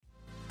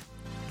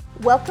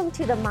Welcome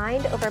to the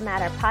Mind Over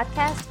Matter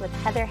podcast with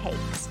Heather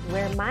Hakes,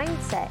 where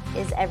mindset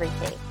is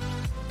everything.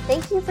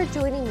 Thank you for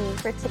joining me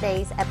for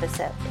today's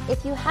episode.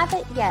 If you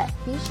haven't yet,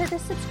 be sure to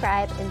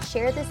subscribe and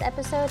share this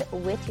episode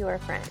with your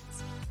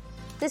friends.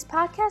 This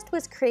podcast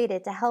was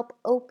created to help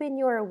open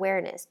your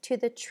awareness to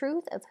the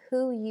truth of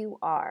who you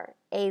are,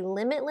 a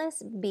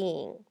limitless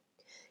being.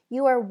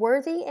 You are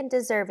worthy and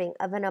deserving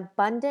of an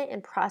abundant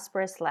and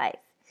prosperous life.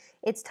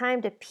 It's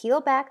time to peel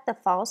back the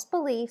false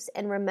beliefs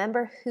and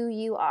remember who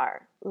you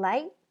are,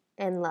 light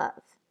and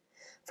love.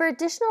 For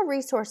additional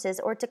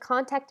resources or to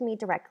contact me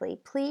directly,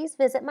 please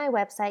visit my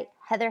website,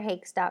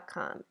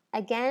 heatherhakes.com.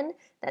 Again,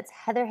 that's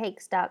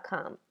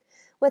heatherhakes.com.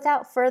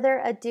 Without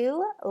further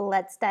ado,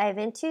 let's dive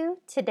into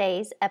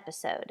today's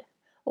episode.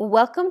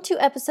 Welcome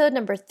to episode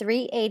number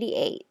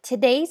 388.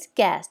 Today's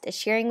guest is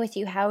sharing with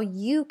you how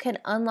you can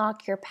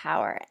unlock your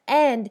power,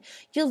 and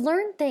you'll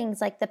learn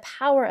things like the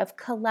power of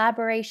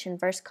collaboration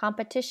versus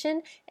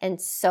competition and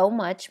so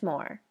much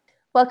more.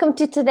 Welcome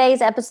to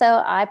today's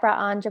episode. I brought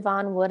on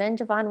Javon Wooden.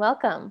 Javon,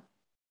 welcome.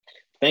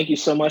 Thank you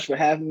so much for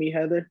having me,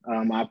 Heather.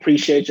 I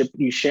appreciate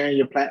you sharing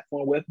your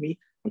platform with me.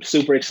 I'm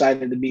super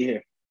excited to be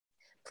here.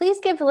 Please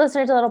give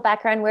listeners a little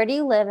background. Where do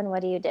you live and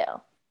what do you do?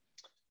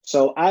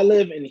 So I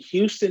live in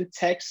Houston,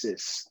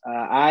 Texas.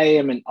 I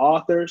am an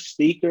author,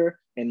 speaker,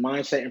 and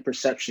mindset and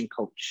perception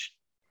coach.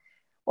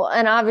 Well,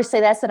 and obviously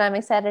that's what I'm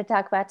excited to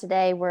talk about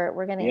today.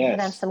 We're going to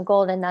hit on some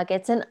golden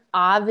nuggets and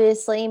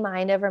obviously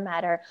mind over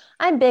matter.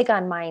 I'm big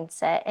on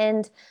mindset,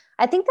 and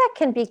I think that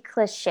can be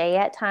cliche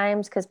at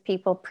times because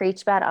people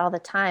preach about it all the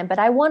time, but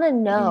I want to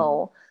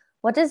know,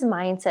 what does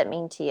mindset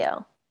mean to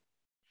you?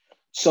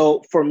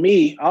 So for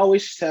me, I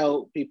always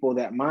tell people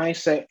that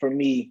mindset for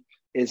me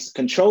is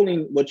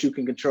controlling what you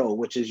can control,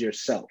 which is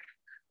yourself,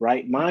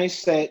 right?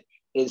 Mindset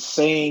is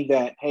saying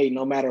that, hey,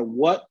 no matter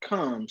what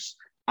comes,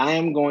 I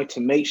am going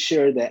to make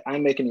sure that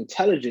I'm making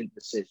intelligent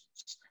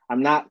decisions.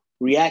 I'm not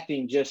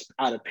reacting just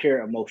out of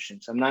pure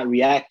emotions. I'm not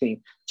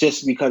reacting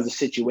just because of the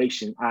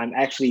situation. I'm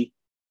actually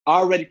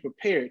already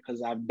prepared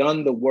because I've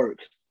done the work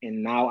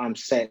and now I'm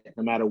set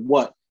no matter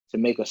what to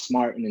make a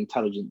smart and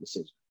intelligent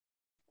decision.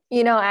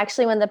 You know,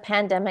 actually, when the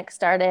pandemic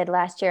started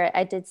last year,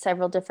 I did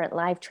several different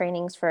live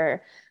trainings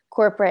for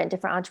corporate and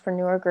different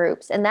entrepreneur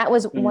groups. And that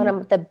was one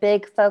of the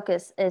big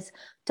focus is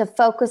to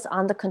focus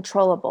on the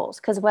controllables.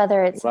 Because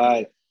whether it's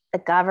the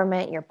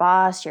government, your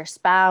boss, your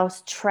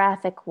spouse,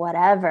 traffic,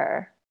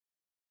 whatever,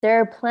 there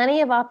are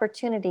plenty of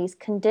opportunities,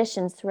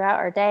 conditions throughout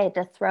our day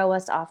to throw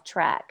us off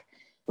track.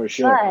 For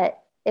sure.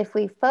 But if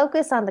we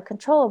focus on the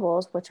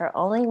controllables, which are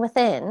only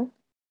within,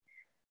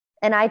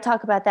 and I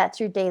talk about that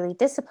through daily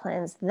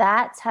disciplines,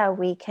 that's how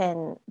we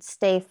can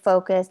stay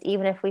focused.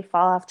 Even if we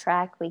fall off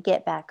track, we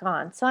get back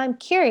on. So I'm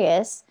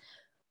curious,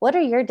 what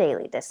are your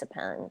daily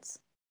disciplines?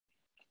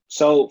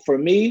 So for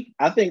me,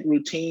 I think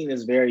routine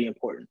is very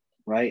important,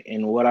 right?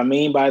 And what I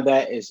mean by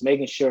that is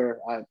making sure,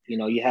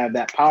 you have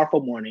that powerful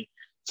morning.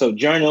 So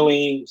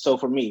journaling. So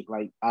for me,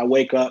 like I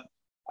wake up,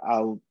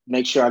 I'll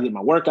make sure I get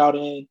my workout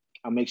in.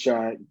 I'll make sure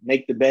I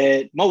make the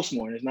bed most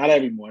mornings, not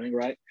every morning,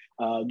 right?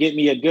 Get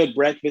me a good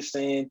breakfast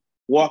in.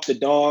 Walk the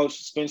dogs,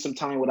 spend some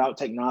time without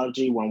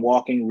technology when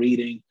walking,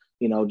 reading,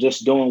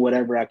 just doing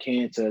whatever I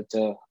can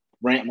to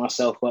ramp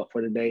myself up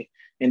for the day.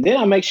 And then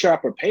I make sure I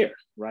prepare,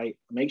 right?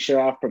 Make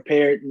sure I've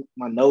prepared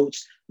my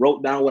notes,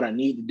 wrote down what I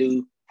need to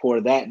do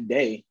for that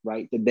day,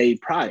 right? The day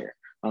prior.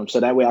 So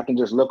that way I can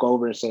just look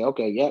over and say,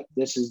 okay, yep,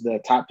 this is the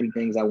top 3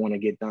 things I want to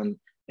get done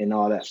and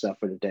all that stuff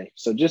for the day.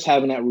 So just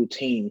having that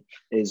routine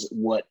is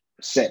what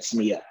sets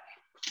me up.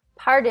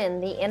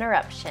 Pardon the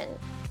interruption.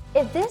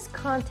 If this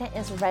content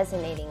is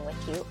resonating with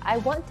you, I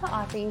want to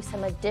offer you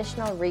some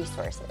additional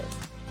resources.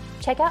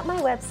 Check out my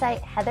website,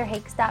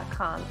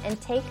 heatherhakes.com, and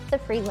take the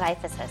free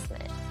life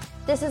assessment.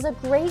 This is a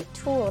great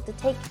tool to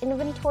take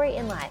inventory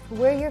in life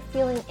where you're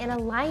feeling in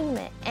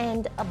alignment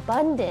and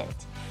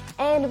abundant,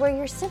 and where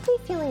you're simply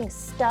feeling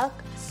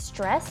stuck,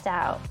 stressed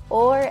out,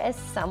 or as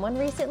someone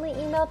recently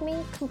emailed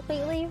me,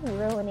 completely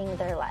ruining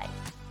their life.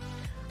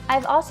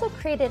 I've also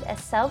created a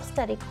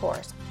self-study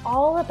course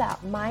all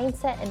about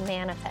mindset and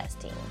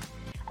manifesting.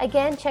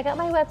 Again, check out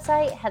my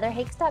website,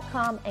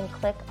 heatherhakes.com, and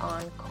click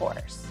on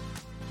course.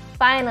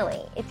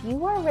 Finally, if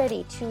you are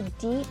ready to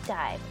deep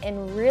dive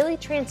and really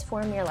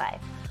transform your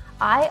life,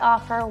 I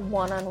offer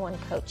one-on-one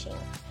coaching.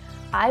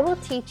 I will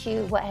teach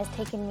you what has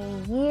taken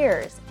me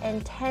years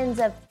and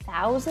tens of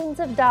thousands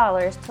of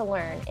dollars to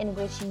learn, in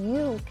which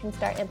you can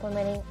start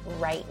implementing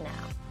right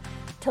now.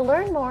 To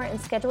learn more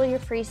and schedule your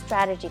free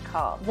strategy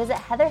call, visit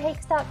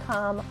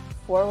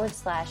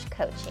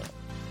heatherhakes.com/coaching.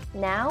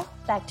 Now,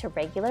 back to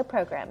regular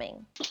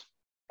programming.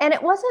 And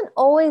it wasn't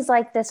always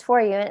like this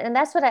for you. And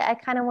that's what I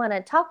kind of want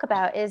to talk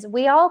about is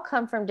we all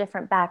come from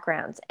different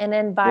backgrounds and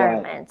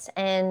environments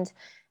and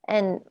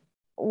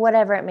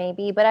whatever it may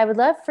be. But I would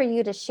love for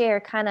you to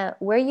share kind of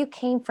where you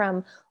came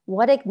from,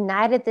 what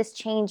ignited this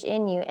change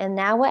in you, and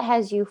now what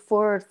has you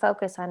forward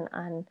focus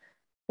on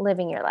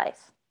living your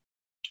life.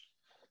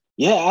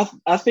 Yeah,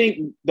 I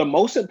think the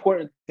most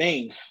important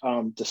thing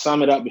to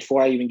sum it up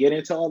before I even get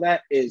into all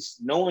that is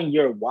knowing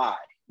your why,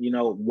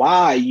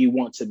 why you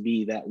want to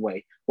be that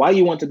way, why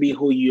you want to be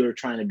who you're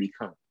trying to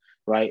become,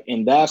 right?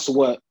 And that's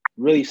what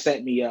really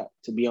set me up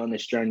to be on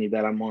this journey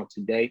that I'm on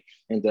today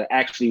and to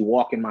actually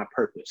walk in my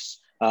purpose.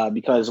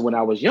 Because when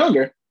I was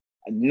younger,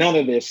 none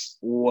of this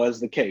was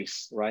the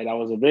case, right? I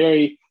was a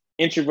very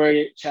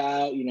introverted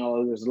child.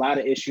 There's a lot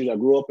of issues. I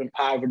grew up in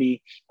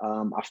poverty.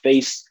 I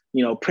faced,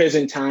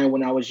 prison time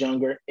when I was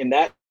younger. And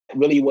that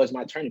really was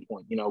my turning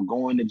point,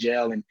 going to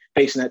jail and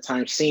facing that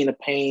time, seeing the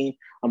pain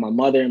on my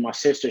mother and my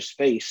sister's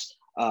face,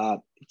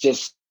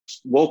 just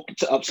woke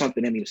up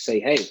something in me to say,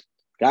 hey,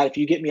 God, if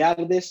you get me out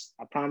of this,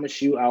 I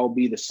promise you I will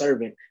be the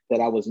servant that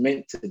I was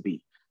meant to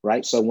be,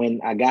 right? So when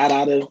I got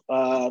out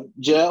of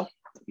jail,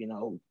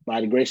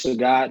 by the grace of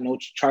God, no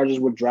charges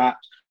were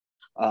dropped.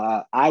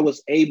 I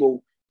was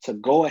able to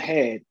go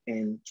ahead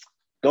and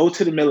go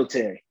to the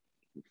military,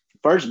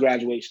 first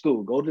graduate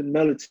school, go to the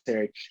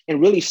military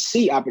and really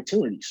see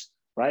opportunities,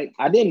 right?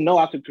 I didn't know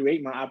I could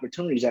create my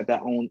opportunities at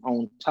that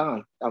own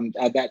time,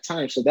 at that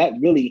time. So that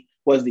really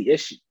was the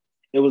issue.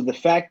 It was the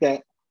fact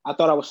that I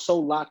thought I was so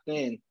locked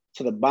in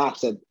to the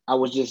box that I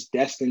was just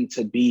destined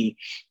to be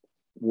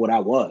what I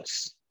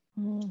was.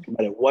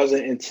 But it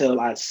wasn't until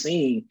I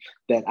seen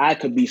that I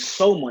could be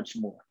so much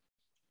more.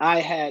 I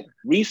had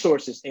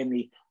resources in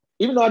me,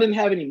 even though I didn't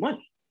have any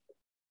money.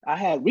 I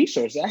had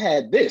resources. I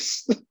had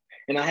this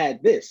and I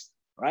had this,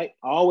 right?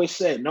 I always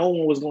said no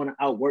one was going to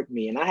outwork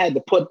me. And I had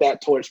to put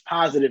that towards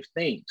positive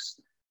things,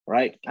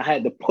 right? I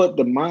had to put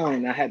the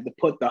mind, I had to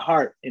put the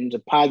heart into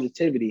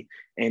positivity.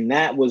 And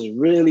that was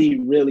really,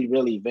 really,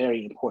 really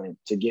very important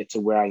to get to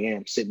where I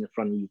am sitting in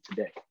front of you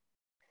today.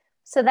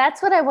 So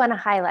that's what I want to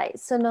highlight.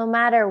 So no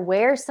matter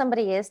where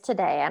somebody is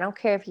today, I don't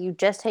care if you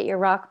just hit your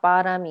rock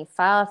bottom, you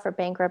filed for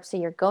bankruptcy,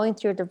 you're going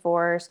through a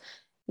divorce,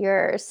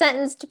 you're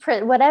sentenced to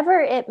prison, whatever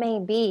it may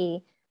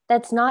be,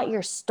 that's not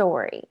your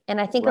story. And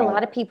I think a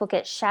lot of people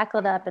get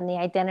shackled up in the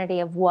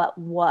identity of what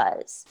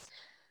was.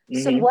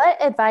 So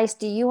what advice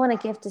do you want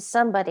to give to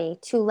somebody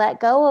to let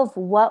go of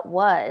what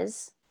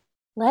was?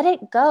 Let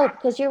it go,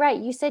 because you're right.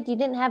 You said you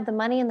didn't have the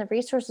money and the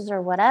resources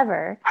or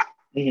whatever.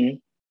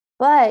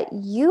 But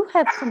you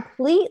have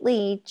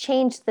completely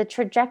changed the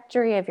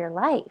trajectory of your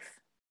life.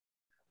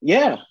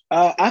 Yeah.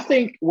 I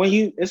think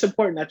it's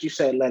important that you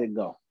said, let it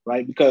go,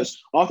 right?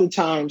 Because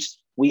oftentimes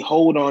we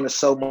hold on to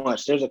so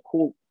much. There's a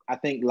quote, I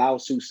think Lao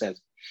Tzu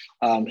says,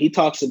 he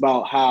talks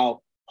about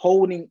how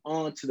holding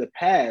on to the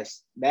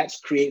past, that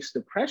creates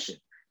depression,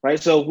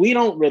 right? So if we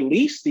don't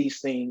release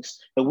these things,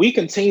 and we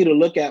continue to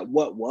look at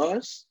what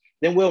was,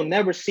 then we'll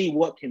never see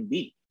what can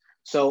be.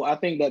 So I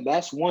think that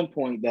that's one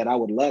point that I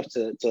would love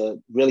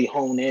to really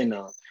hone in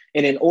on.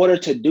 And in order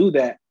to do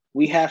that,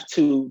 we have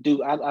to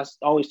I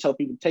always tell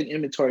people, take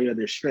inventory of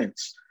their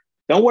strengths.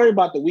 Don't worry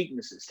about the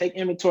weaknesses. Take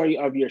inventory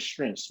of your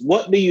strengths.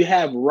 What do you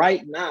have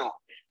right now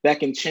that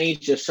can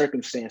change your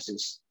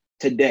circumstances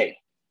today,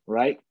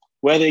 right?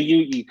 Whether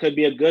you could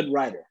be a good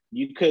writer,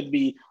 you could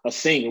be a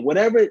singer,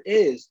 whatever it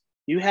is,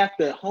 you have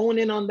to hone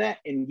in on that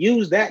and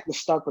use that to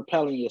start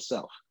propelling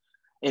yourself.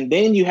 And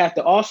then you have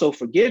to also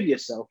forgive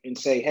yourself and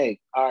say, hey,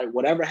 all right,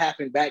 whatever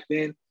happened back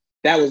then,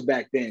 that was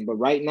back then. But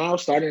right now,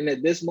 starting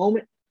at this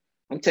moment,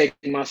 I'm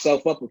taking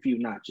myself up a few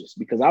notches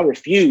because I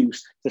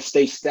refuse to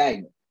stay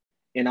stagnant.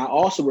 And I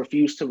also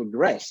refuse to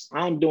regress.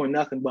 I'm doing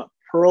nothing but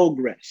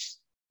progress.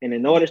 And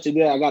in order to do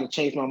that, I got to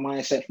change my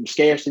mindset from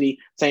scarcity,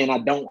 saying I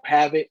don't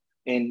have it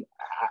and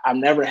I'm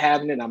never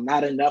having it, I'm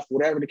not enough,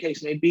 whatever the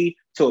case may be,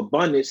 to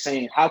abundance,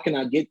 saying, how can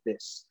I get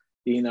this?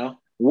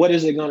 What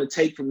is it going to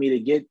take for me to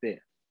get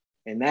there?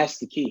 And that's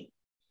the key.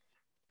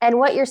 And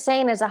what you're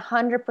saying is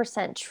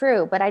 100%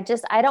 true, but I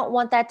don't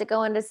want that to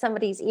go into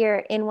somebody's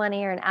ear, in one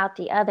ear and out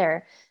the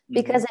other,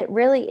 because it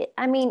really,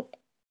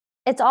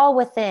 it's all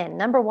within.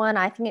 Number one,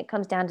 I think it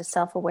comes down to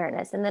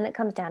self-awareness, and then it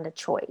comes down to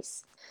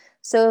choice.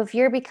 So if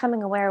you're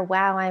becoming aware,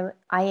 wow,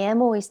 I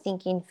am always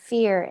thinking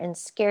fear and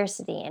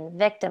scarcity and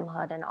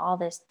victimhood and all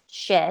this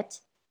shit,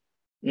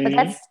 but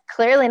that's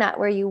clearly not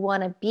where you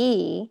want to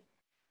be.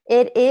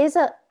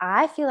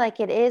 I feel like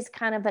it is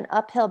kind of an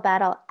uphill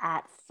battle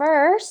at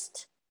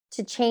first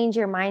to change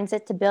your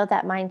mindset, to build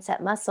that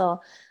mindset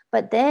muscle.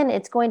 But then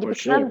it's going to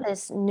become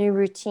this new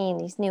routine,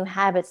 these new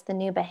habits, the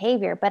new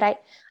behavior.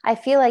 But I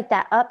feel like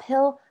that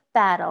uphill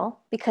battle,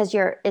 because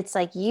it's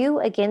like you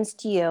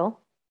against you,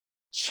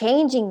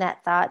 changing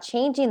that thought,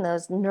 changing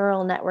those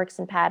neural networks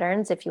and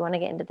patterns, if you want to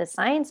get into the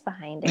science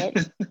behind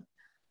it.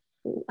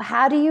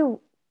 How do you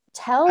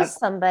tell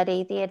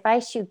somebody the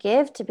advice you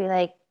give to be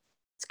like,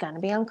 it's going to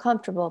be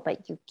uncomfortable,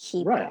 but you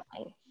keep going?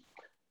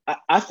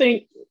 I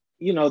think,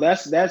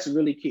 that's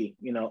really key.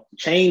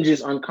 Change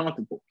is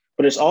uncomfortable,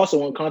 but it's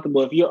also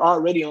uncomfortable. If you're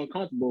already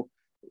uncomfortable,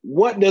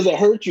 what does it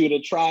hurt you to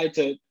try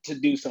to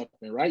do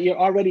something, right? You're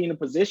already in a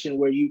position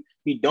where you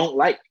don't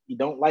like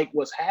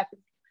what's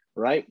happening,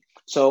 right?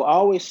 So I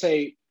always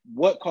say,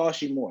 what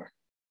costs you more?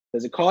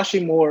 Does it cost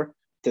you more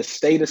to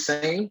stay the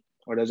same,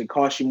 or does it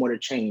cost you more to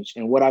change?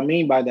 And what I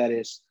mean by that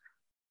is,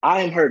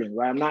 I am hurting,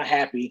 right? I'm not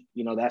happy.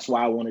 That's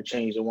why I want to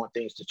change and want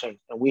things to change.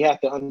 And we have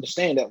to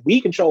understand that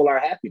we control our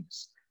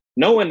happiness.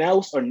 No one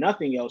else or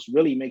nothing else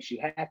really makes you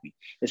happy.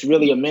 It's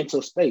really a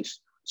mental space.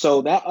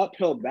 So that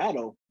uphill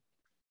battle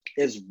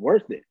is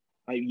worth it.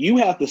 Like, you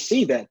have to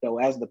see that though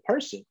as the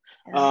person.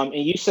 And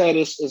you said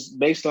it's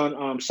based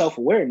on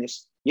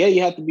self-awareness. Yeah,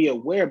 you have to be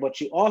aware, but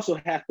you also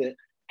have to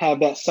have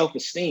that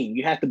self-esteem.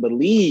 You have to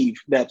believe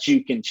that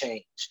you can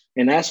change.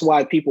 And that's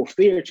why people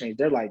fear change.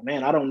 They're like,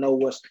 man, I don't know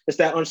it's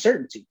that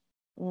uncertainty.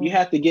 You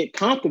have to get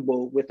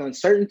comfortable with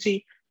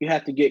uncertainty. You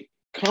have to get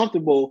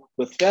comfortable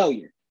with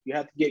failure. You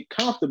have to get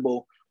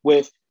comfortable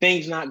with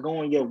things not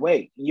going your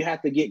way. You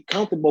have to get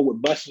comfortable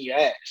with busting your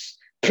ass,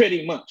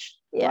 pretty much,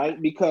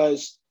 right?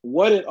 Because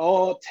what it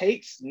all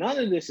takes, none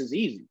of this is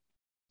easy.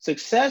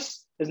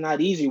 Success is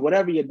not easy,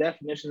 whatever your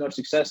definition of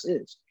success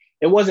is.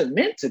 It wasn't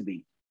meant to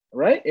be,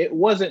 right? It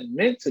wasn't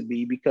meant to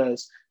be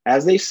because,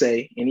 as they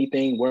say,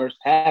 anything worth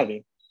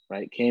having,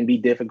 right, can be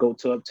difficult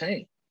to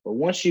obtain. But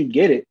once you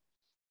get it,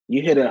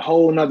 you hit a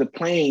whole nother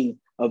plane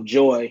of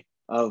joy,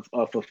 of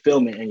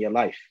fulfillment in your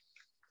life.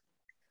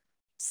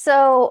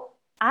 So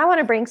I want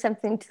to bring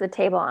something to the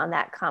table on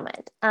that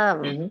comment.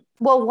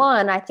 Well,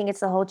 one, I think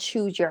it's the whole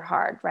choose your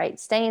hard, right?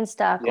 Staying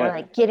stuck or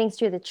like getting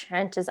through the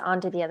trenches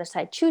onto the other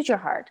side. Choose your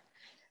hard.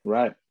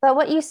 Right. But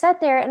what you said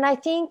there, and I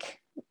think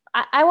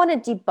I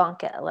want to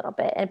debunk it a little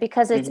bit, and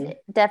because it's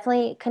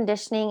definitely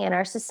conditioning in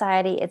our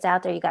society. It's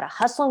out there. You got to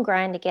hustle and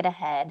grind to get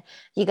ahead.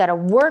 You got to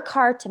work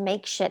hard to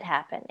make shit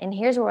happen. And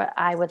here's what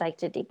I would like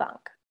to debunk.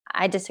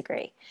 I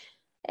disagree.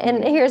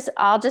 And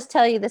I'll just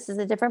tell you, this is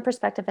a different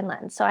perspective and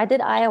lens. So I did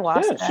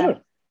ayahuasca. Yeah,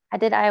 sure. I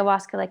did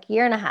ayahuasca like a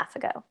year and a half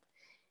ago.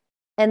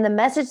 And the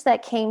message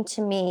that came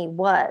to me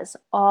was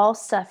all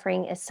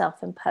suffering is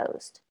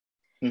self-imposed.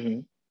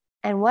 And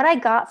what I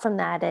got from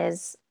that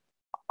is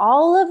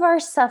all of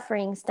our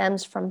suffering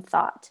stems from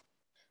thought,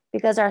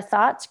 because our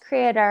thoughts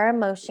create our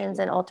emotions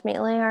and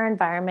ultimately our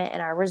environment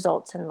and our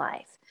results in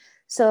life.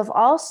 So if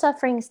all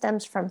suffering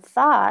stems from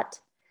thought,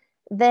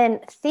 then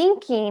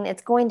thinking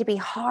it's going to be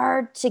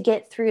hard to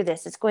get through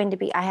this, it's going to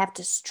be, I have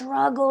to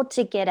struggle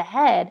to get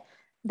ahead,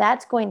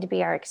 that's going to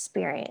be our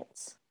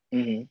experience.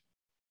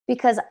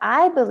 Because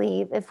I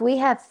believe if we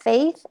have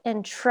faith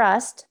and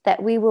trust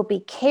that we will be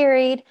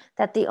carried,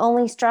 that the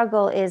only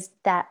struggle is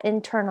that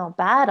internal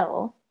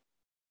battle,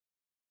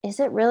 is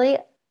it really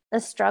a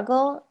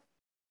struggle?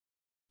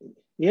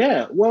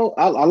 Yeah, well,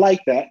 I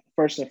like that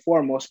first and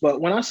foremost.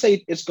 But when I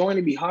say it's going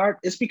to be hard,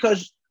 it's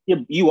because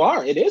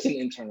it is an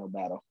internal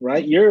battle,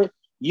 right? You're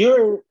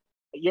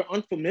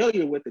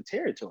unfamiliar with the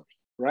territory,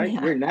 right?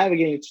 You're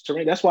navigating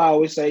terrain. That's why I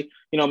always say,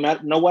 no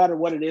matter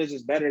what it is,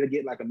 it's better to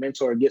get like a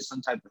mentor or get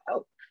some type of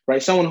help,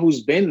 right? Someone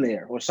who's been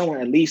there or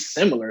someone at least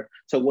similar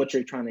to what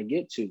you're trying to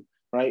get to,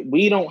 right?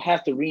 We don't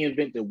have to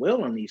reinvent the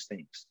wheel on these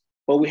things,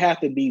 but we have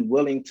to be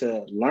willing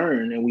to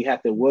learn, and we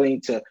have to willing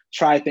to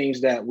try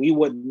things that we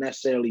wouldn't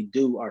necessarily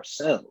do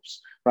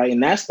ourselves, right?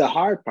 And that's the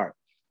hard part.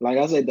 Like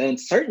I said, the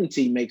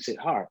uncertainty makes it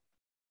hard.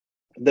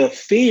 The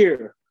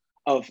fear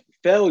of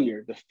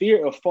failure, the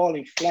fear of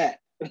falling flat,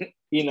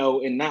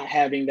 and not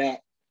having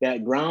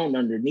that ground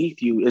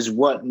underneath you is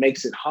what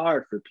makes it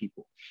hard for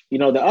people.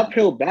 The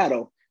uphill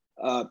battle,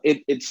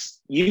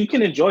 it's you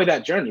can enjoy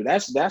that journey.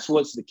 That's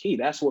what's the key.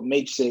 That's what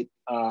makes it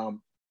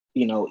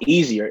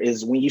easier,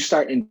 is when you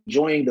start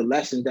enjoying the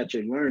lessons that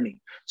you're learning.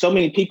 So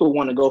many people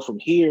want to go from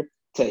here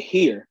to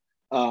here,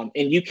 and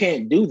you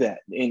can't do that.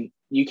 And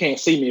you can't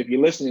see me if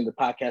you're listening to the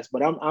podcast,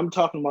 but I'm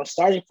talking about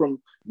starting from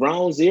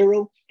ground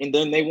zero, and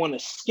then they want to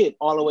skip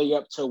all the way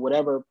up to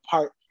whatever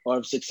part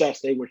of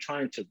success they were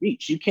trying to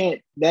reach. You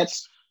can't.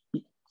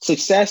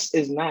 Success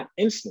is not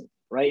instant,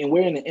 right? And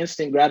we're in an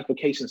instant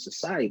gratification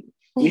society.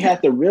 We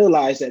have to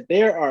realize that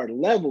there are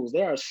levels,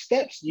 there are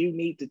steps you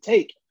need to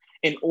take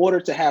in order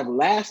to have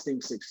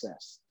lasting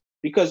success.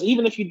 Because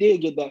even if you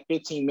did get that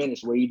 15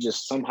 minutes where you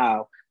just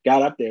somehow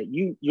got up there,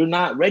 you're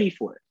not ready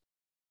for it,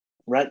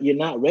 right? You're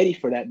not ready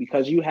for that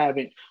because you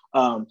haven't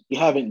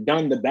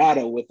done the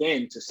battle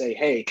within to say,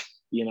 hey,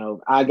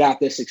 I got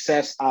this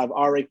success. I've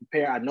already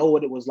prepared. I know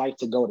what it was like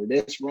to go to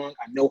this run.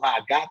 I know how I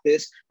got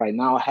this. Right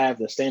now I have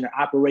the standard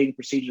operating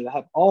procedures. I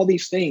have all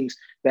these things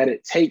that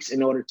it takes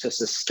in order to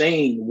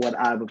sustain what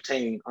I've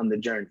obtained on the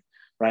journey.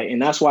 Right. And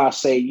that's why I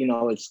say,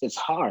 it's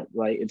hard,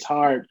 right? It's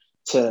hard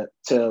to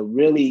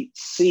really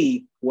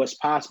see what's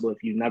possible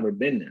if you've never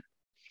been there.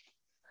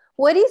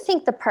 What do you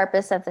think the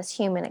purpose of this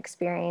human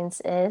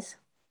experience is?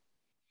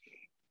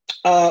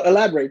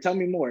 Elaborate. Tell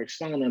me more.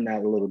 Expound on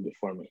that a little bit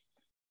for me.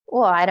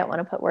 Well, I don't want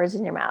to put words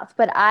in your mouth,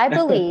 but I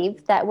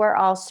believe that we're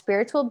all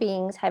spiritual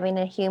beings having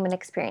a human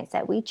experience,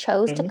 that we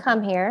chose to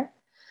come here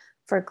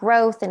for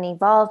growth and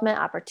evolvement,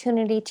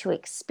 opportunity to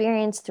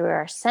experience through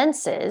our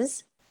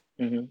senses.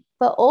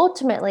 But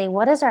ultimately,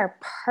 what is our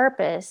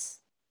purpose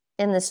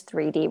in this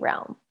 3D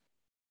realm?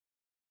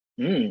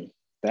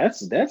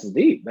 That's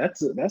deep.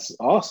 That's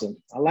awesome.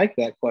 I like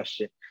that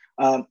question.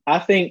 I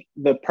think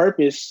the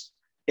purpose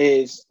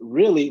is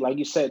really, like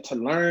you said, to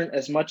learn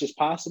as much as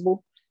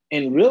possible.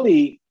 And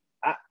really,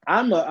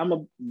 I'm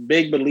a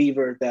big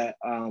believer that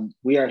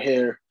we are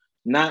here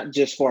not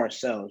just for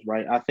ourselves,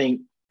 right? I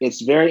think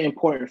it's very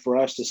important for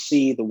us to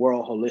see the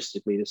world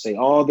holistically, to say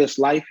all this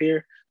life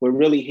here, we're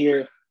really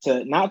here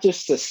to not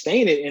just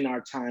sustain it in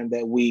our time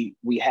that we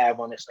have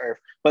on this earth,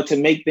 but to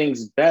make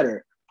things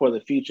better for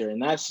the future.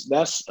 And that's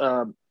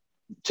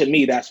to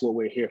me, that's what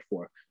we're here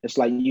for. It's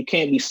like you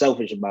can't be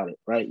selfish about it,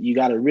 right? You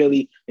got to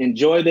really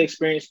enjoy the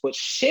experience, but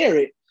share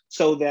it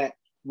so that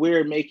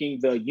we're making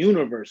the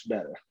universe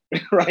better,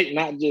 right?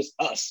 Not just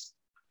us.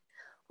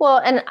 Well,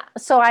 and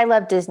so I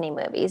love Disney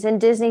movies, and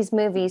Disney's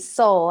movie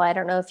Soul, I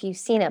don't know if you've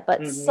seen it,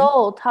 but Mm-hmm.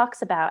 Soul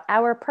talks about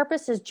our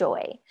purpose is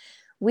joy.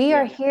 We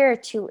are Yeah. here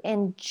to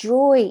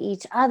enjoy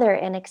each other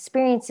and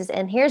experiences.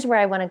 And here's where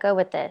I want to go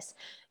with this.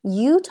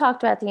 You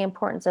talked about the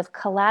importance of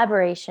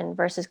collaboration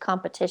versus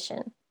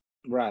competition,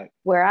 Right.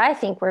 where I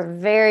think we're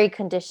very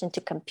conditioned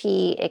to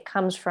compete. It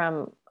comes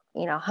from,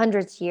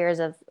 hundreds of years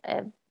of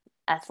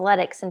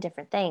athletics and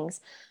different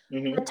things.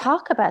 Mm-hmm. But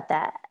talk about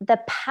that, the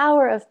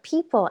power of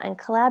people and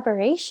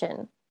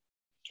collaboration.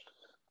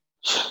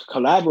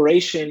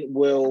 Collaboration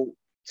will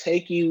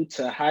take you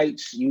to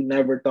heights you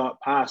never thought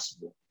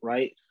possible,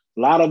 right?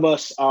 A lot of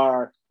us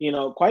are,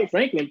 quite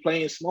frankly,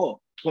 playing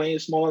small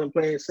and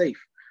playing safe,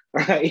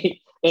 right?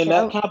 In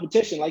that Yep.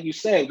 competition, like you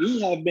said,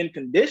 we have been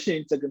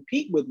conditioned to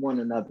compete with one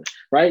another,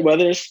 right?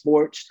 Whether it's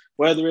sports,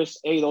 whether it's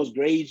those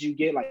grades you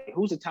get, like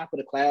who's the top of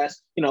the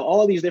class,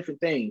 all these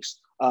different things.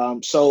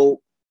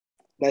 So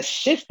let's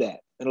shift that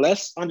and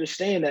let's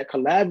understand that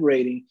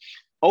collaborating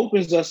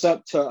opens us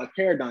up to a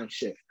paradigm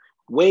shift,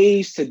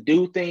 ways to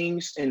do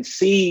things and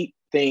see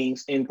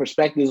things in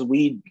perspectives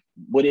we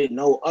wouldn't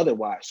know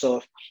otherwise.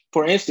 So,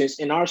 for instance,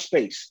 in our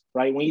space,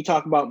 right, when you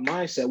talk about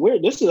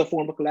mindset, this is a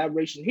form of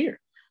collaboration here,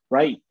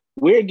 right?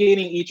 We're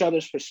getting each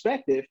other's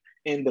perspective,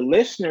 and the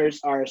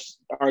listeners are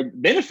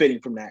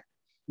benefiting from that.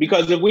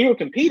 Because if we were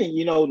competing,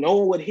 no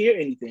one would hear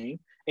anything,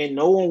 and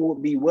no one will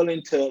be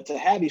willing to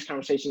have these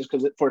conversations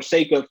because for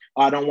sake of,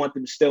 oh, I don't want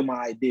them to steal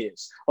my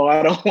ideas, or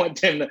I don't want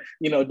them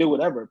to do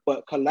whatever.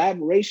 But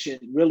collaboration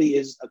really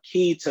is a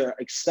key to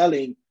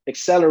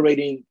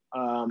accelerating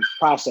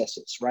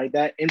processes, right?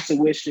 That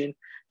intuition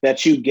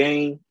that you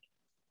gain,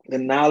 the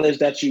knowledge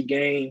that you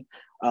gain,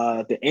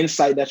 the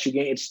insight that you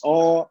gain, it's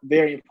all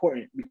very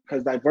important,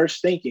 because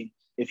diverse thinking,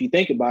 if you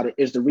think about it,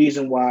 is the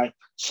reason why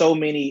so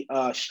many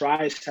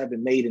strides have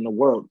been made in the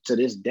world to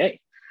this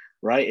day.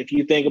 Right? If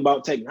you think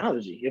about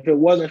technology, if it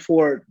wasn't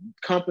for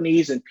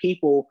companies and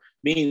people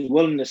being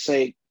willing to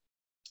say,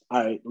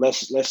 all right,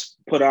 let's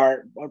put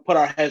our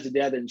heads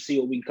together and see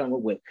what we can come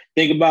up with.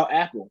 Think about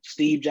Apple,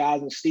 Steve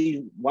Jobs and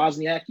Steve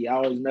Wozniacki. I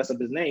always mess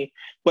up his name.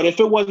 But if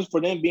it wasn't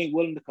for them being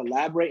willing to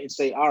collaborate and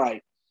say, all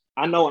right,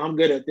 I know I'm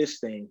good at this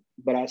thing,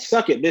 but I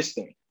suck at this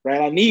thing, right?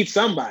 I need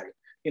somebody.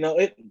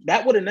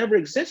 That would have never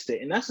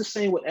existed. And that's the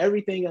same with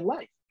everything in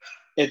life.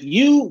 If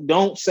you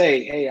don't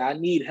say, hey, I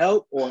need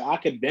help, or I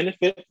could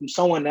benefit from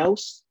someone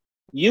else,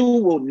 you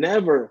will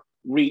never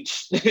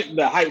reach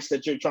the heights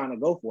that you're trying to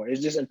go for. It's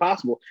just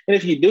impossible. And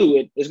if you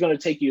do, it's going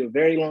to take you a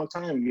very long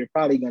time. You're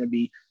probably going to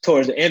be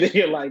towards the end of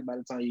your life by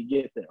the time you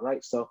get there,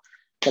 right? So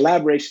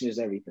collaboration is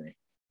everything.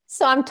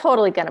 So I'm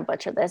totally going to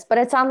butcher this, but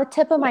it's on the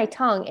tip of my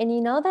tongue. And you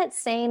know that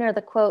saying or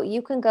the quote,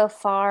 you can go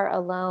far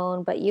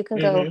alone, but you can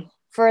go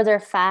further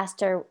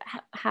faster.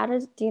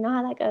 Do you know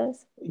how that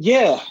goes?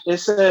 Yeah, it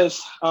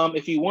says,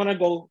 if you want to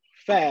go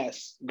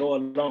fast, go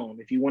alone.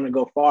 If you want to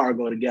go far,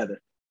 go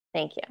together.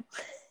 Thank you.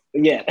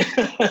 Yeah.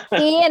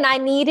 See, and I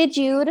needed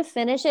you to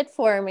finish it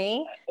for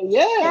me.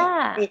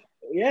 Yeah.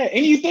 Yeah.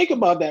 And you think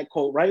about that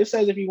quote, right? It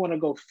says if you want to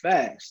go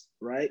fast,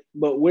 right?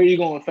 But where are you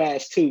going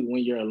fast to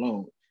when you're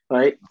alone,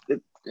 right?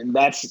 And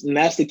that's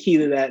the key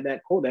to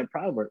that quote, that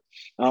proverb.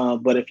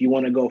 But if you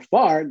want to go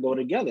far, go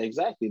together.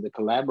 Exactly. The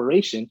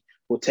collaboration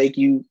will take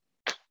you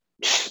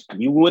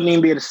wouldn't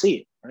even be able to see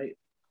it, right?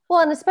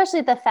 Well, and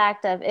especially the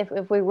fact of if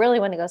we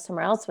really want to go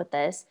somewhere else with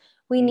this,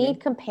 we need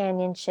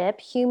companionship.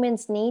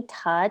 Humans need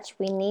touch.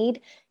 We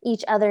need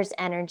each other's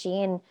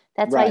energy. And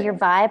that's why your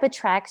vibe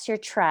attracts your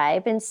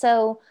tribe. And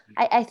so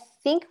I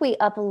think we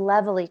up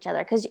level each other,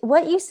 because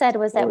what you said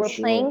was that we're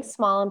playing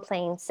small and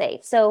playing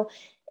safe. So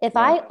if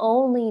I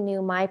only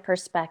knew my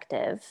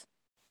perspective,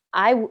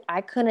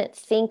 I couldn't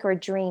think or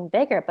dream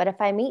bigger. But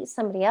if I meet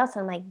somebody else,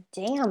 I'm like,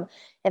 damn,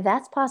 if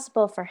that's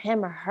possible for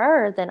him or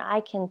her, then I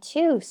can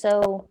too.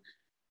 So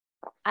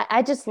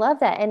I just love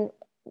that. And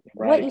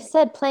what you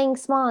said, playing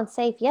small and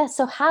safe. Yes.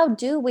 So how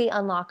do we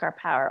unlock our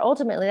power?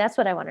 Ultimately, that's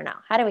what I want to know.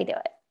 How do we do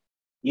it?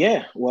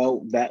 Yeah,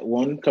 well, that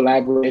one,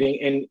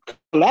 collaborating, and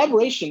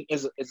collaboration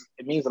is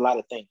it means a lot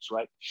of things,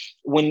 right?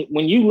 When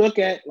you look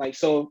at, like,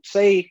 so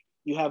say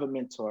you have a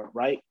mentor,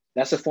 right?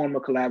 That's a form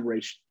of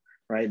collaboration,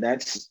 right?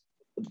 That's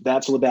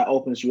what that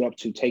opens you up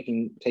to,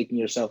 taking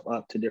yourself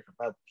up to different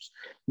levels.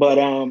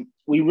 But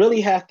we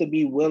really have to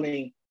be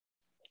willing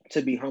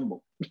to be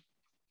humble.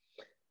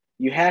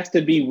 You have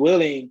to be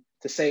willing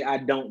to say, I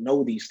don't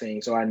know these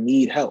things, or I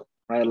need help,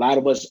 right? A lot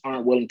of us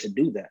aren't willing to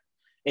do that.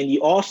 And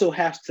you also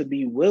have to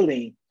be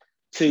willing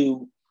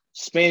to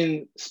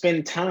spend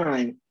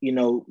time,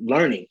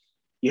 learning.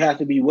 You have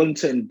to be willing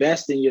to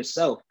invest in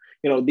yourself.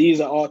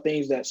 These are all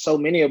things that so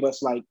many of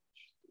us, like,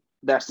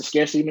 that's the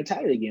scarcity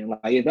mentality again. Like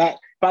if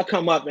I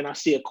come up and I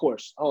see a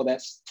course, oh,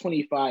 that's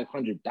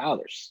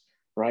 $2,500,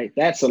 right?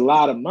 That's a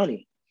lot of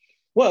money.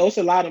 Well, it's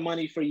a lot of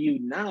money for you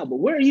now, but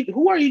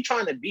who are you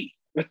trying to be?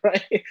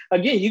 Right?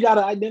 Again, you got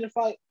to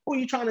identify who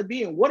you're trying to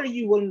be and what are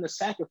you willing to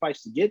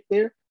sacrifice to get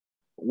there?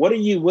 What are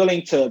you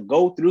willing to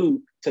go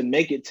through to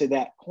make it to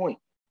that point?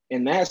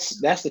 And that's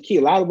the key.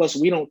 A lot of us,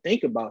 we don't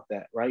think about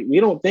that, right? We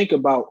don't think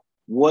about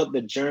what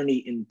the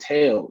journey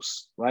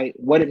entails, right?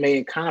 What it may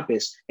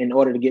encompass in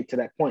order to get to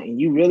that point.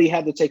 And you really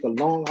have to take a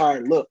long,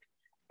 hard look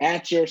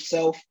at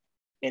yourself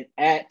and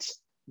at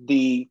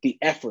the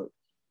effort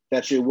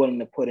that you're willing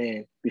to put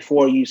in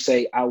before you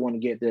say, I want to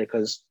get there.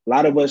 Because a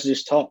lot of us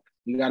just talk.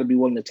 You got to be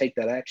willing to take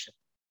that action.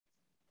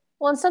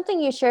 Well, and something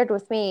you shared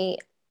with me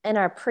in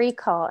our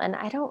pre-call, and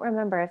I don't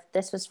remember if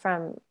this was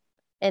from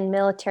in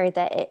military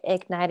that it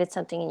ignited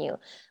something in you,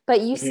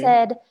 but you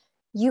said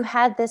you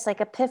had this like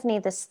epiphany,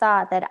 this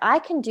thought that I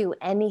can do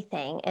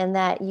anything and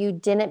that you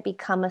didn't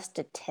become a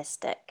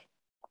statistic.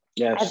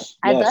 Yes.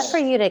 I'd love for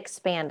you to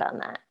expand on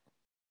that.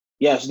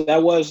 Yes,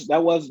 that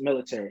was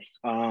military.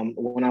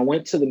 When I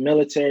went to the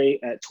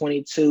military at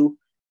 22,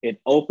 it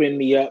opened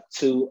me up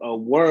to a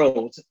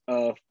world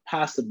of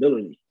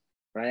possibility,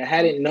 right? I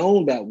hadn't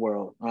known that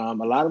world. A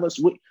lot of us,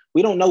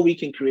 we don't know we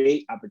can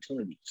create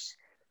opportunities,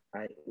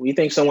 right? We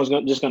think someone's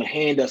just going to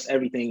hand us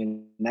everything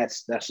and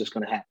that's just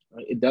going to happen.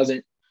 Right?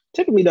 It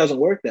typically doesn't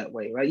work that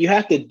way, right? You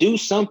have to do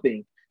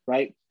something,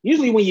 right?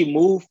 Usually when you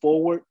move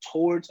forward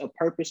towards a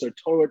purpose or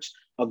towards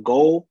a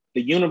goal,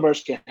 the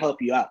universe can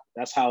help you out.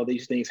 That's how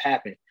these things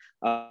happen.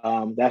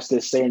 That's the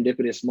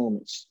serendipitous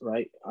moments,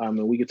 right?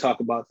 And we could talk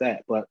about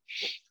that. But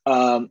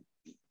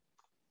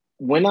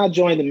when I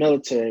joined the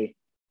military,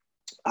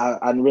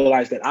 I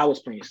realized that I was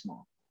playing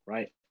small,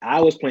 right?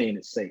 I was playing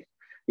it safe.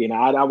 You know,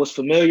 I was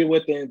familiar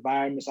with the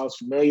environments. I was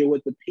familiar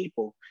with the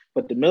people,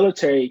 but the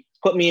military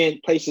put me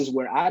in places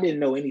where I didn't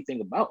know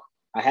anything about.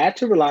 I had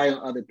to rely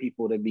on other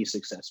people to be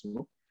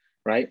successful,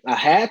 right? I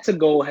had to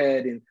go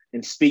ahead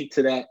and speak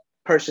to that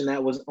person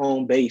that was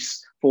on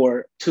base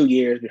for 2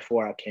 years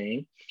before I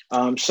came.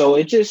 So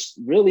it just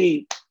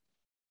really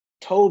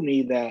told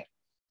me that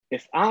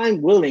if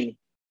I'm willing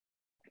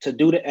to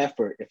do the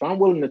effort, if I'm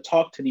willing to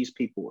talk to these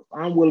people, if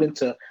I'm willing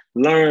to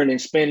learn and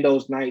spend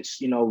those nights,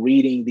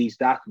 reading these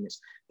documents,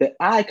 that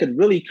I could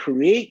really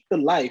create the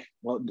life,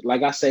 well,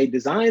 like I say,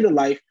 design the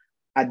life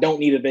I don't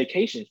need a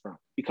vacation from,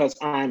 because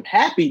I'm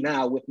happy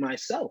now with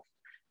myself,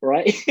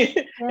 right?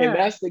 Yeah. And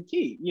that's the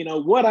key.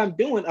 What I'm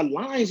doing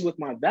aligns with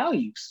my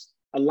values,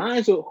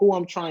 aligns with who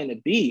I'm trying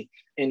to be.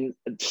 And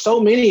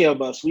so many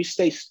of us, we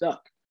stay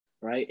stuck,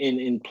 right?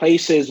 In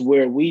places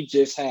where we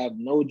just have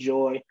no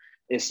joy.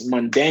 It's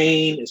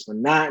mundane, it's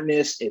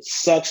monotonous, it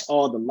sucks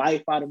all the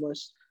life out of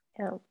us.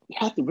 Yeah. You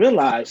have to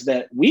realize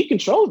that we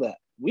control that.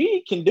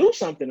 We can do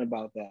something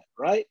about that,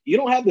 right? You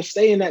don't have to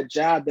stay in that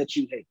job that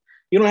you hate.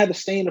 You don't have to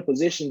stay in a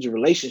position or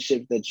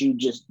relationship that you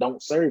just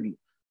don't serve you.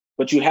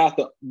 But you have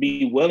to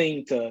be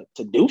willing to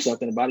do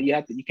something about it.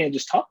 You can't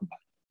just talk about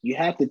it. You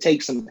have to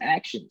take some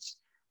actions,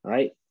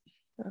 right?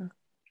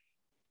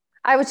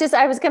 I was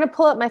going to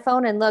pull up my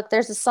phone and look.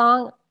 There's a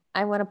song,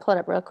 I want to pull it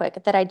up real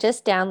quick, that I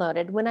just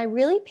downloaded. When I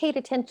really paid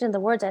attention to the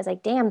words, I was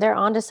like, damn, they're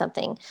onto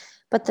something.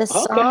 But the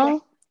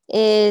song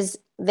is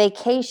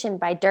Vacation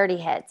by Dirty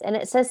Heads. And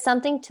it says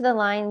something to the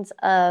lines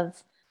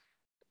of,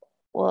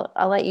 well,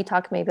 I'll let you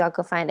talk. Maybe I'll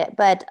go find it.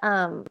 But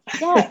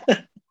yeah,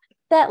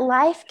 that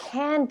life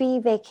can be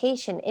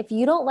vacation. If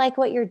you don't like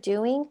what you're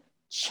doing,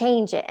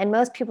 change it. And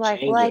most people are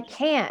like, well, I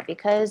can't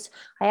because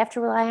I have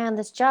to rely on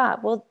this job.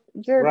 Well,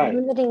 you're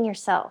limiting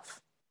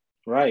yourself.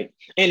 Right.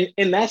 And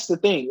that's the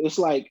thing. It's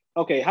like,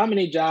 okay, how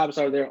many jobs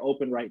are there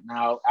open right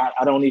now?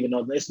 I don't even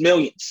know. It's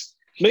millions.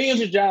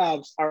 Millions of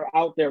jobs are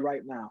out there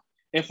right now.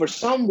 And for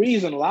some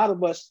reason, a lot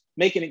of us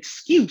make an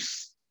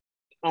excuse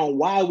on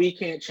why we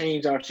can't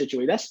change our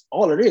situation. That's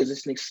all it is.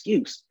 It's an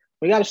excuse.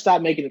 We got to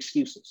stop making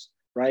excuses,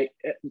 right?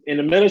 In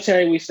the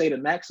military, we say the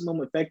maximum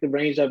effective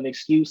range of an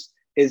excuse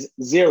is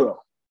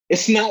 0.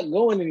 It's not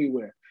going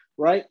anywhere,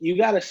 right? You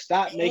got to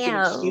stop making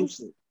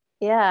excuses.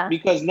 Yeah.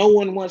 Because no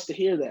one wants to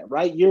hear that,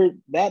 right?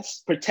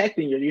 That's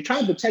protecting you. You're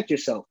trying to protect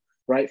yourself,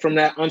 right? From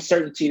that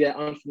uncertainty, that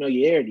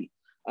unfamiliarity.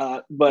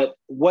 But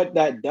what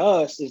that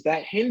does is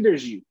that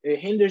hinders you. It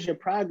hinders your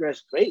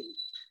progress greatly.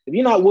 If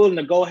you're not willing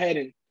to go ahead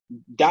and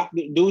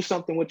do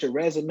something with your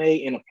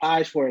resume and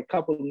apply for a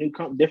couple of new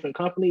different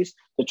companies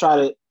to try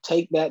to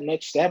take that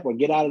next step or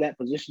get out of that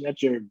position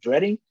that you're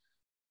dreading,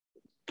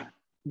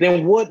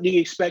 then what do you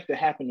expect to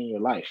happen in your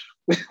life?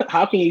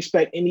 How can you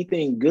expect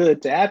anything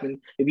good to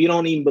happen if you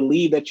don't even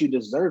believe that you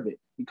deserve it?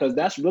 Because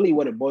that's really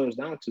what it boils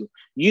down to.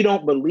 You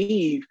don't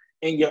believe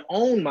in your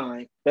own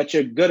mind that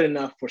you're good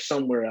enough for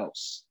somewhere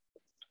else.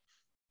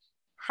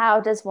 How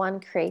does one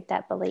create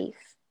that belief?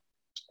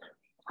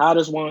 How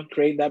does one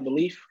create that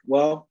belief?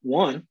 Well,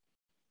 one,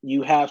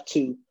 you have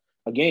to,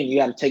 again, you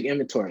got to take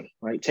inventory,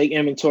 right? Take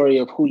inventory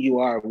of who you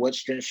are, what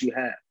strengths you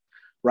have,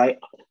 right?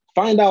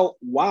 Find out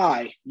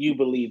why you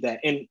believe that.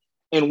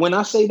 And when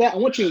I say that, I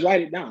want you to write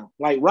it down.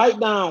 Like write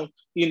down,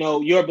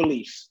 your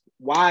beliefs.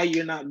 why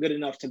you're not good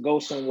enough to go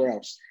somewhere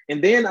else.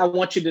 And then I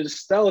want you to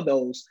dispel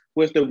those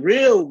with the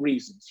real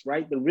reasons,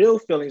 right? The real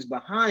feelings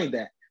behind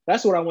that.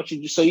 That's what I want you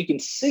to do so you can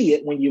see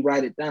it when you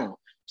write it down.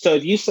 So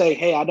if you say,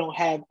 hey, I don't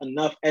have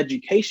enough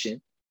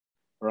education,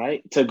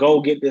 right, to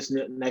go get this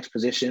next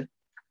position.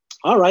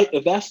 All right,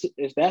 if that's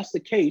the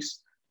case,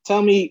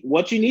 tell me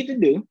what you need to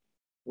do,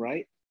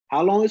 right?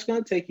 How long it's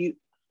going to take you,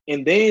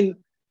 and then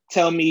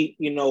tell me,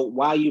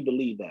 why you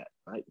believe that,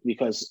 right?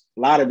 Because a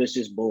lot of it's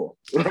just bull,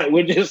 right?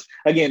 We're just,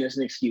 again, it's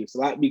an excuse,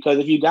 right? Because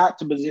if you got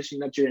to the position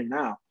that you're in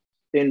now,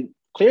 then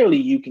clearly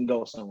you can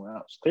go somewhere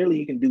else. Clearly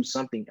you can do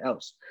something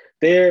else.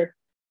 There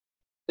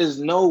is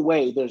no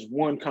way there's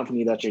one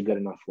company that you're good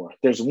enough for.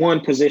 There's one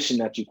position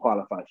that you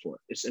qualify for.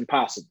 It's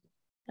impossible.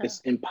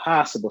 It's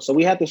impossible. So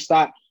we have to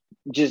stop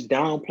just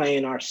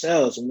downplaying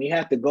ourselves, and we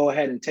have to go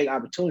ahead and take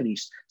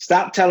opportunities.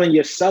 Stop telling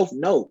yourself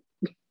no.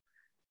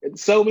 And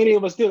so many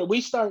of us do it.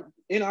 We start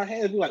in our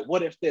heads, we're like,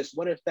 what if this?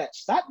 What if that?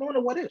 Stop doing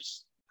the what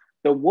ifs.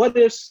 The what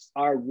ifs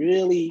are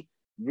really,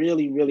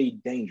 really, really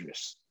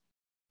dangerous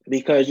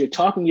because you're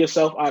talking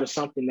yourself out of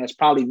something that's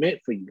probably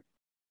meant for you.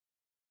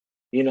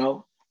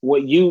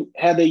 What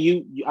Heather,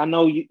 I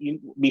know you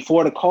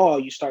before the call,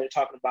 you started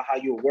talking about how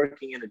you were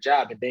working in a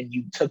job and then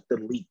you took the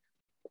leap.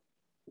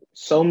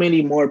 So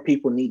many more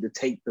people need to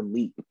take the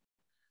leap,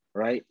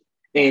 right?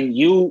 And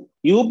you'll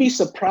be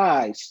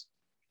surprised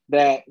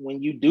that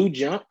when you do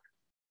jump,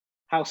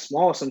 how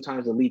small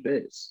sometimes the leap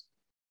is.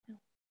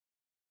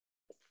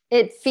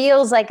 It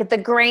feels like the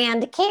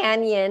Grand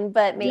Canyon,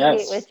 but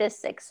maybe it was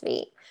just 6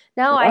 feet.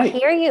 No, right. I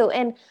hear you.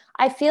 And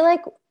I feel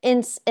like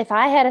if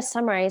I had to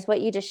summarize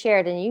what you just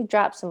shared, and you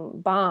dropped some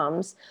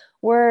bombs,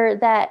 were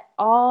that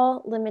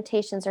all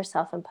limitations are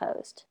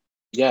self-imposed.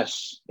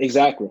 Yes,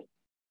 exactly.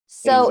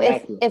 So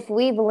exactly. if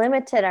we've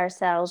limited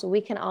ourselves, we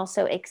can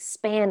also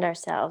expand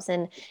ourselves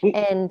and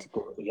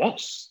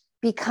yes,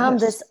 become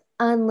this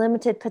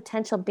unlimited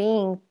potential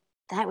being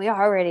that we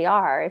already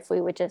are if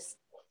we would just,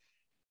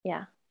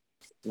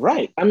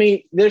 Right. I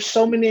mean, there's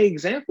so many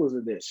examples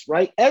of this,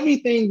 right?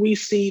 Everything we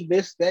see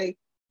this day,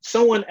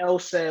 someone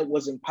else said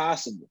was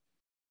impossible.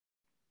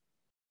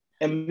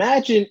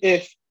 Imagine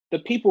if the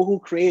people who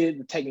created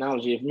the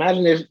technology,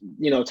 imagine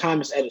if,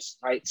 Thomas Edison,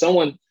 right?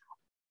 Someone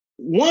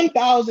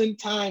 1,000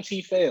 times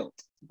he failed.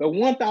 The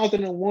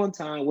 1,001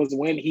 time was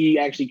when he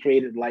actually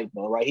created the light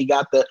bulb, right? He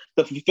got the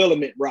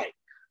filament right.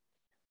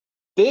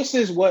 This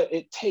is what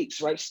it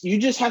takes, right? You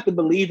just have to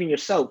believe in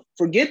yourself.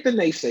 Forget the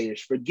naysayers.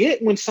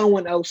 Forget when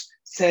someone else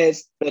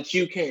says that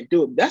you can't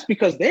do it. That's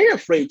because they're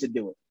afraid to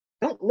do it.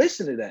 Don't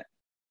listen to that.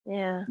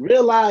 Yeah.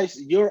 Realize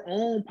your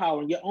own power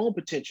and your own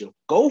potential.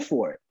 Go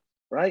for it,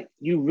 right?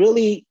 You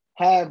really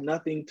have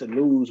nothing to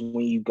lose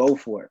when you go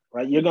for it,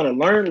 right? You're going to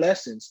learn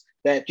lessons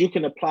that you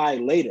can apply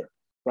later,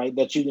 right?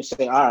 That you can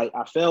say, all right,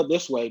 I failed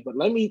this way, but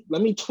let me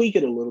tweak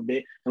it a little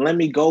bit and let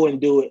me go and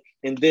do it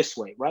in this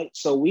way, right?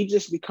 So we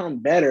just become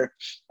better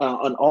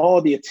on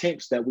all the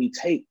attempts that we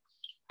take.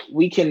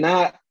 We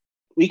cannot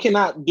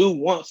do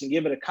once and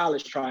give it a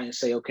college try and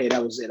say, okay,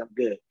 that was it, I'm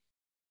good.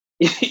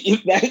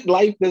 That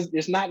life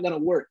is not going to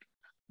work.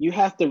 You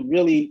have to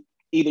really,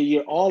 either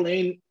you're all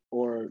in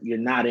or you're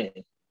not in.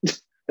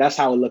 That's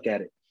how I look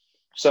at it.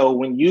 So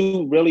when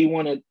you really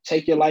want to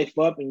take your life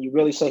up and you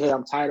really say, hey,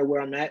 I'm tired of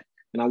where I'm at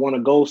and I want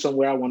to go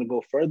somewhere, I want to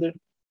go further,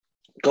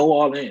 go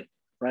all in,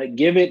 right?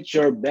 Give it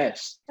your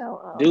best.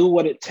 Do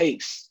what it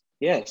takes.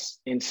 Yes.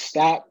 And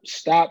stop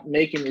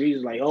making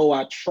reasons like, oh,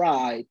 I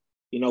tried,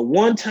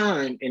 one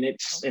time and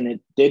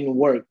it didn't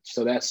work.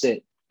 So that's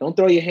it. Don't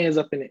throw your hands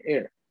up in the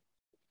air.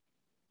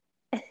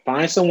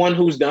 Find someone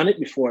who's done it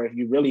before if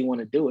you really want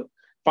to do it.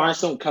 Find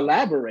someone,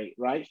 collaborate,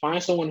 right?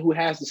 Find someone who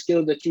has the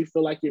skills that you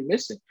feel like you're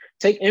missing.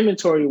 Take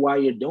inventory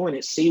while you're doing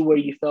it. See where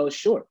you fell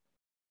short.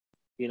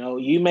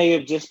 You may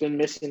have just been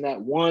missing that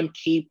one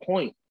key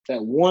point,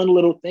 that one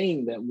little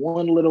thing, that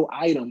one little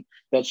item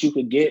that you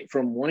could get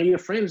from one of your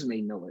friends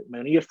may know it.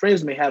 One of your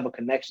friends may have a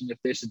connection if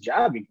there's a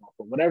job you're going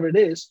for, whatever it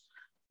is.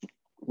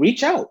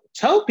 Reach out.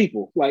 Tell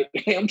people, like,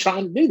 hey, I'm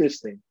trying to do this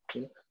thing.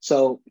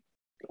 So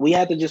we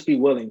have to just be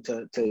willing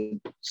to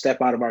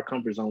step out of our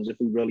comfort zones if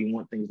we really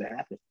want things to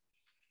happen.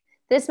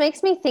 This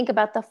makes me think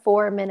about the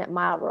 4-minute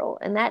mile rule.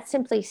 And that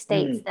simply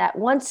states that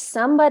once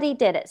somebody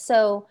did it,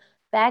 so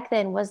back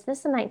then, was this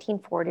the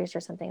 1940s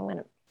or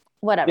something?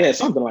 Whatever. Yeah,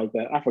 something like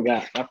that. I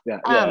forgot.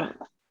 Yeah.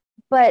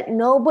 But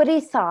nobody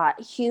thought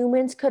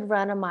humans could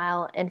run a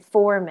mile in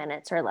 4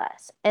 minutes or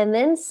less. And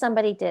then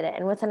somebody did it.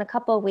 And within a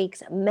couple of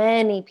weeks,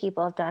 many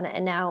people have done it.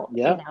 And now,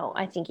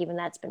 I think even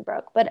that's been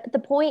broke. But the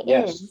point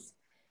is,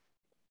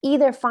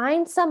 either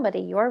find somebody,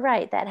 you're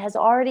right, that has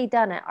already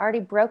done it, already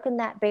broken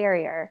that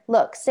barrier.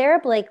 Look, Sara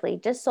Blakely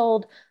just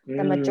sold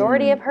the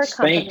majority of her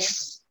company.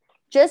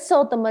 Just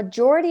sold the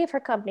majority of her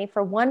company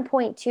for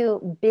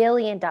 $1.2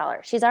 billion.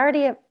 She's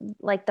already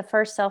like the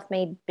first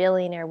self-made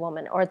billionaire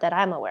woman, or that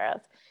I'm aware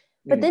of.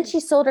 But then she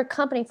sold her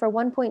company for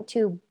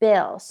 $1.2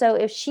 billion. So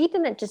if she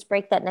didn't just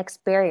break that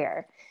next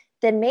barrier,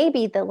 then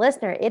maybe the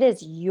listener, it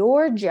is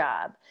your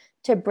job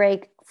to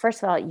break,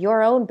 first of all,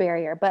 your own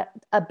barrier, but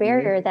a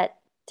barrier that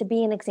to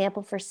be an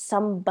example for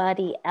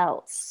somebody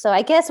else. So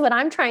I guess what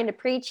I'm trying to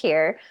preach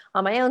here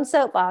on my own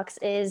soapbox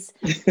is,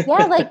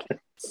 yeah, like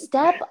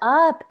step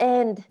up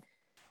and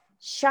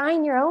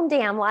shine your own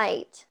damn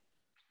light.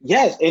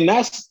 Yes. And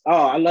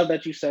I love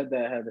that you said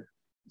that, Heather.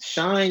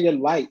 Shine your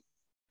light.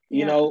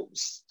 You know,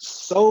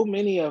 so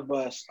many of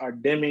us are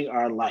dimming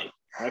our light,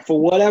 right? For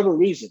whatever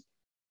reason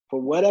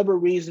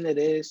it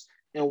is.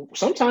 And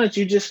sometimes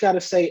you just got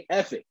to say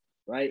F it,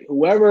 right?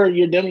 Whoever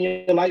you're dimming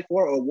your light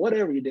for, or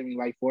whatever you're dimming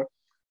your light for,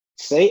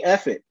 say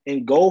F it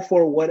and go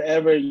for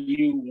whatever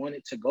you want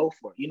it to go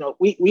for. You know,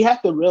 we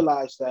have to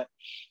realize that,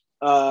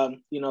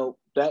 you know,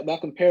 that the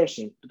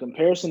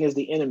comparison is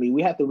the enemy.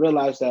 We have to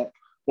realize that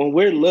when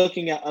we're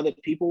looking at other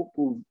people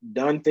who've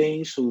done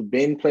things, who've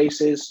been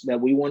places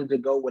that we wanted to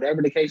go,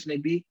 whatever the case may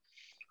be,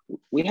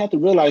 we have to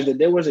realize that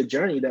there was a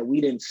journey that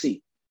we didn't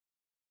see,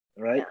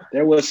 right? Yeah.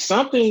 There was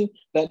something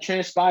that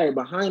transpired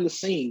behind the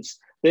scenes.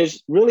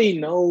 There's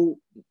no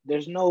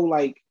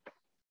like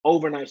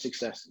overnight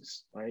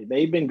successes, right?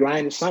 They've been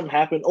grinding, something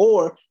happened,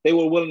 or they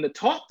were willing to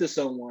talk to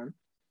someone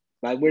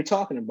like we're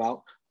talking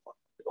about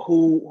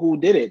who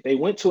did it. They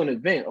went to an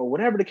event or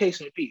whatever the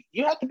case may be.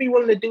 You have to be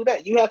willing to do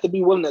that. You have to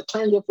be willing to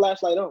turn your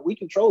flashlight on. We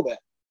control that,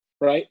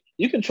 right?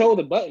 You control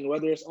the button,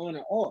 whether it's on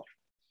or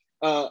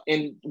off.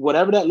 And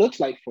whatever that looks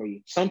like for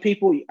you. Some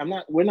people,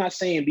 we're not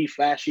saying be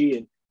flashy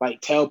and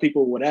like tell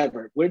people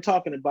whatever. We're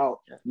talking about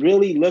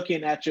really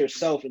looking at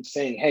yourself and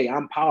saying, hey,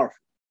 I'm powerful,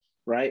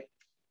 right?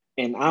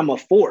 And I'm a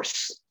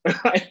force,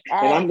 right?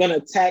 And I'm going to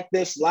attack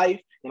this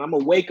life, and I'm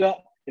going to wake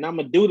up and I'm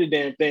going to do the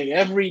damn thing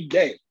every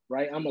day,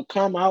 right? I'm going to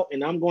come out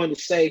and I'm going to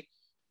say,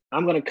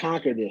 I'm going to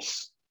conquer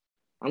this.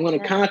 I'm going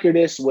to conquer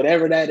this,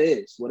 whatever that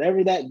is,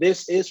 whatever that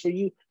this is for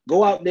you.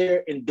 Go out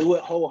there and do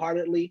it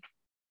wholeheartedly.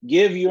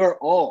 Give your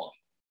all.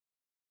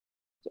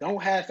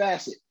 Don't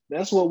half-ass it.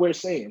 That's what we're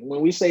saying.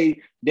 When we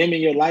say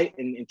dimming your light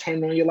and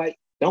turn on your light,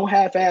 don't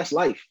half-ass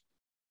life.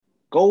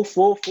 Go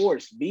full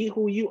force. Be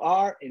who you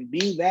are and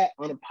be that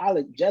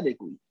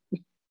unapologetically.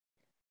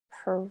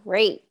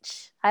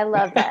 Preach. I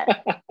love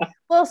that.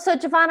 Well, so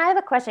Javon, I have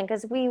a question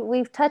because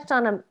we've touched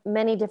on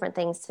many different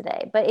things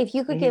today. But if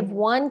you could give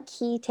one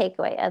key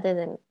takeaway, other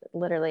than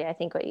literally, I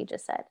think what you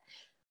just said,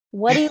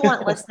 what do you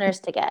want listeners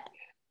to get?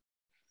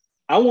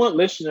 I want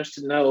listeners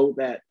to know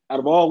that out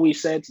of all we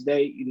said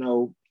today, you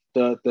know,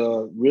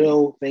 the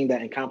real thing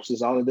that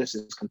encompasses all of this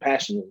is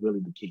compassion is really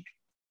the key.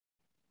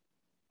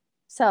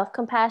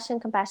 Self-compassion,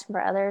 compassion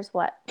for others,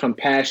 what?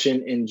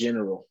 Compassion in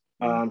general.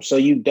 So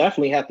you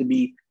definitely have to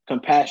be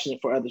compassionate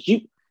for others.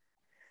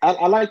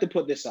 I like to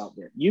put this out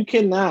there. You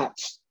cannot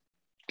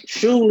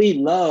truly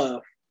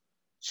love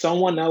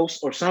someone else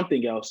or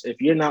something else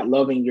if you're not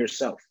loving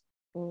yourself.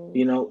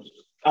 You know,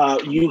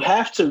 you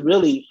have to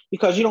really,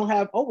 because you don't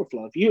have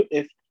overflow.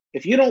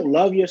 If you don't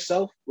love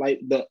yourself,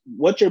 like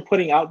what you're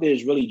putting out there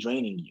is really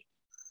draining you,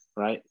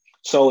 right?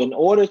 So in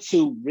order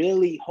to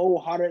really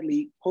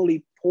wholeheartedly,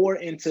 fully pour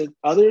into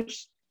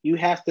others, you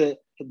have to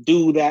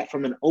do that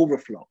from an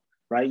overflow,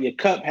 right? Your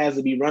cup has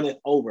to be running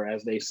over,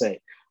 as they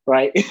say,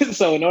 right?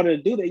 So in order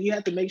to do that, you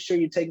have to make sure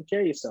you're taking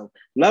care of yourself,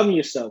 loving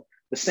yourself.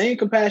 The same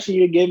compassion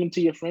you're giving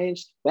to your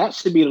friends, that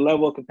should be the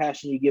level of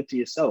compassion you give to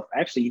yourself.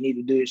 Actually, you need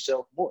to do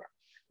yourself more,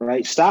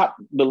 right? Stop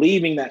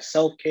believing that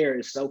self-care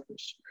is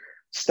selfish.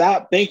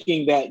 Stop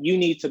thinking that you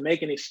need to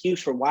make an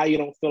excuse for why you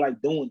don't feel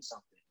like doing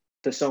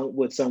something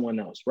with someone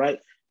else, right?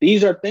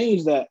 These are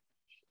things that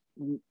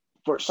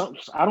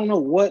I don't know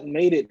what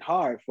made it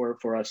hard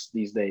for us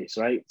these days,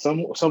 right?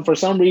 For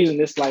some reason,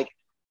 it's like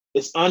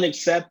it's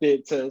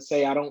unaccepted to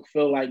say I don't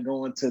feel like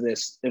going to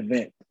this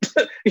event,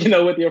 you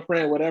know, with your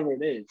friend, whatever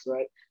it is,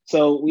 right?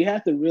 So we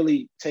have to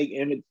really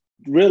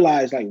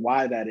realize like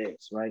why that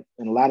is, right?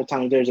 And a lot of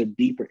times there's a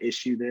deeper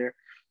issue there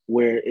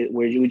where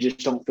you just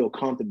don't feel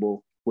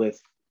comfortable with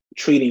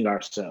treating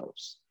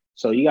ourselves.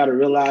 So you got to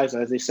realize,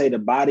 as they say, the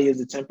body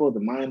is a temple, the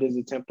mind is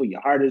a temple,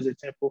 your heart is a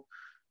temple.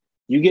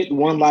 You get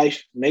one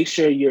life, make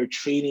sure you're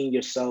treating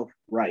yourself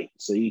right.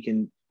 So you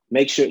can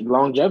make sure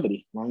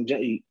longevity.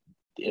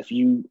 If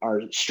you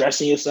are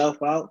stressing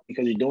yourself out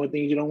because you're doing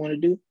things you don't want to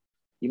do,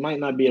 you might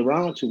not be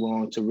around too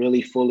long to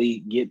really fully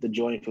get the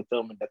joy and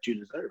fulfillment that you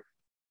deserve.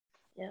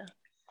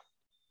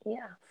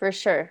 Yeah, for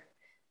sure.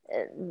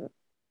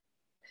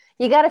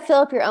 You got to fill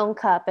up your own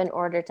cup in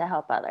order to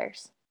help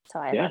others. So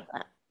I love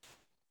that.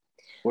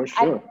 For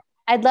sure.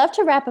 I'd love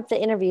to wrap up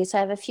the interview. So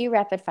I have a few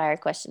rapid fire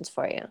questions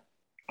for you.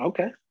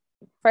 Okay.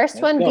 Let's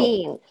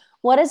being,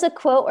 what is a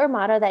quote or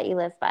motto that you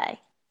live by?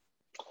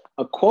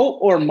 A quote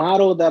or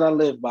motto that I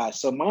live by.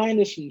 So mine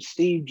is from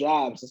Steve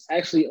Jobs. It's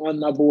actually on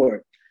my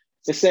board.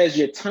 It says,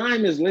 your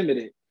time is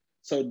limited,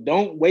 so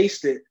don't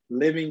waste it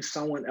living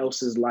someone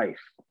else's life.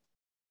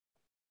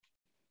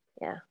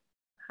 Yeah,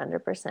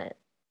 100%.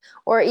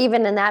 Or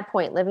even in that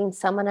point, living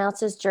someone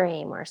else's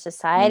dream or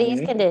society's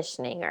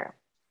conditioning, or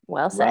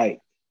well said. Right.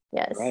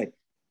 Yes. Right.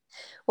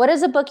 What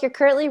is a book you're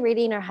currently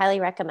reading or highly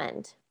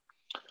recommend?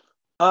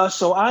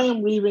 So I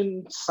am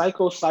reading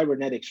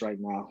Psycho-Cybernetics right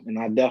now, and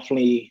I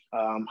definitely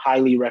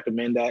highly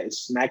recommend that.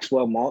 It's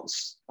Maxwell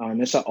Maltz.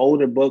 It's an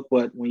older book,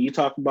 but when you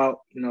talk about,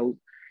 you know,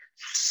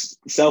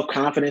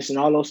 self-confidence and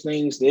all those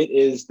things, it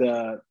is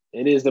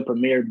the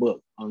premier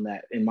book on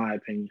that, in my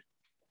opinion.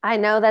 I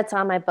know that's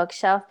on my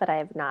bookshelf, but I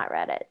have not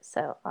read it.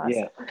 So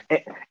awesome. Yeah.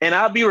 And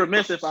I'll be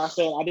remiss if I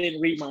said I didn't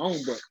read my own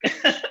book.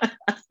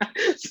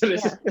 So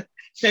this is a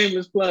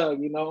shameless plug,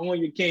 Own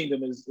Your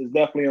Kingdom is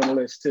definitely on the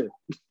list too.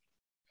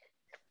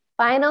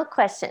 Final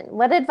question.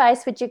 What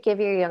advice would you give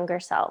your younger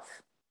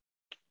self?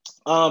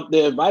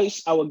 The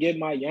advice I would give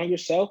my younger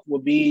self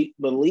would be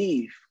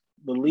believe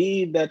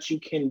that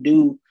you can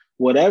do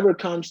whatever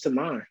comes to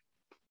mind.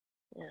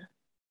 Yeah.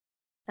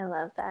 I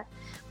love that.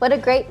 What a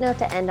great note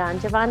to end on.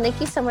 Javon,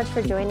 thank you so much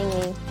for joining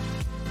me.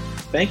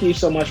 Thank you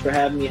so much for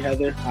having me,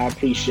 Heather. I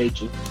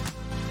appreciate you.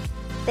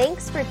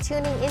 Thanks for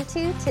tuning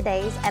into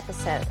today's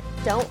episode.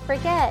 Don't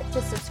forget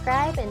to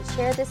subscribe and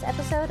share this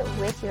episode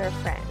with your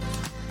friends.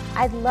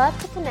 I'd love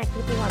to connect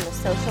with you on the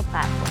social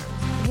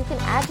platforms. You can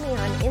add me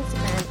on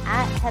Instagram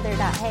at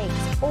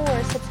heather.hakes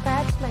or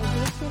subscribe to my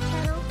YouTube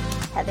channel,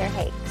 Heather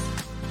Hakes.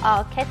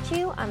 I'll catch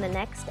you on the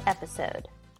next episode.